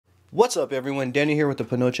What's up everyone, Danny here with the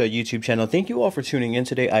Panocha YouTube channel. Thank you all for tuning in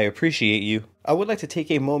today, I appreciate you. I would like to take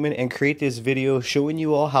a moment and create this video showing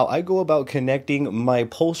you all how I go about connecting my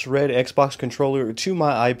Pulse Red Xbox controller to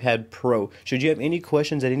my iPad Pro. Should you have any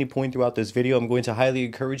questions at any point throughout this video, I'm going to highly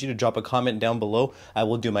encourage you to drop a comment down below. I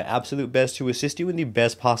will do my absolute best to assist you in the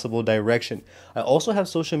best possible direction. I also have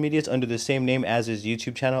social medias under the same name as his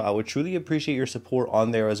YouTube channel. I would truly appreciate your support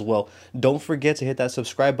on there as well. Don't forget to hit that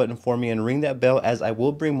subscribe button for me and ring that bell, as I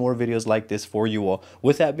will bring more videos like this for you all.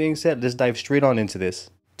 With that being said, let's dive straight on into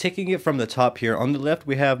this. Taking it from the top here, on the left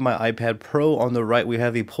we have my iPad Pro, on the right we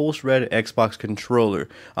have the Pulse Red Xbox controller.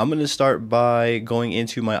 I'm going to start by going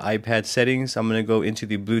into my iPad settings. I'm going to go into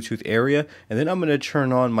the Bluetooth area, and then I'm going to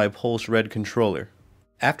turn on my Pulse Red controller.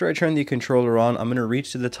 After I turn the controller on, I'm going to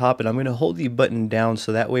reach to the top and I'm going to hold the button down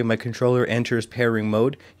so that way my controller enters pairing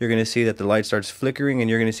mode. You're going to see that the light starts flickering and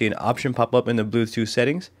you're going to see an option pop up in the Bluetooth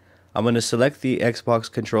settings. I'm going to select the Xbox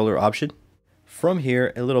controller option. From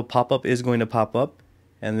here, a little pop-up is going to pop up,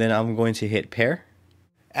 and then I'm going to hit pair.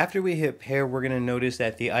 After we hit pair, we're going to notice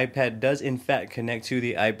that the iPad does in fact connect to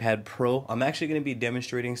the iPad Pro. I'm actually going to be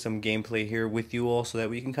demonstrating some gameplay here with you all so that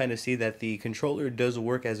we can kind of see that the controller does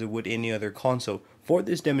work as it would any other console. For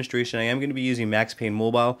this demonstration, I am going to be using Max Payne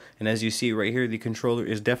Mobile, and as you see right here, the controller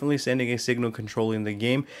is definitely sending a signal controlling the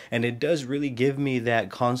game, and it does really give me that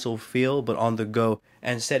console feel, but on the go.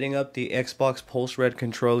 And setting up the Xbox Pulse Red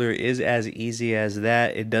controller is as easy as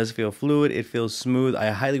that. It does feel fluid, it feels smooth.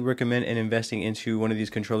 I highly recommend investing into one of these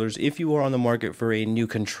controllers if you are on the market for a new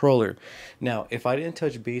controller. Now, if I didn't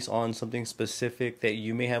touch base on something specific that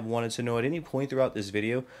you may have wanted to know at any point throughout this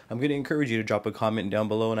video, I'm going to encourage you to drop a comment down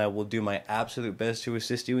below, and I will do my absolute best to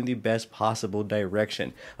assist you in the best possible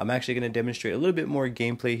direction. I'm actually going to demonstrate a little bit more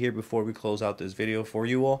gameplay here before we close out this video for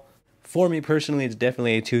you all. For me personally, it's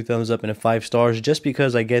definitely a 2 thumbs up and a 5 stars, just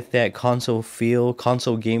because I get that console feel,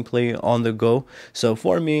 console gameplay on the go. So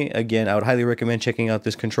for me, again, I would highly recommend checking out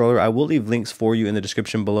this controller. I will leave links for you in the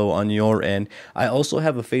description below on your end. I also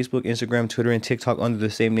have a Facebook, Instagram, Twitter, and TikTok under the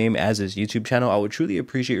same name as this YouTube channel. I would truly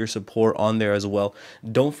appreciate your support on there as well.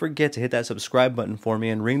 Don't forget to hit that subscribe button for me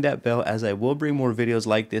and ring that bell, as I will bring more videos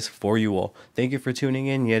like this for you all. Thank you for tuning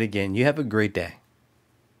in yet again. You have a great day.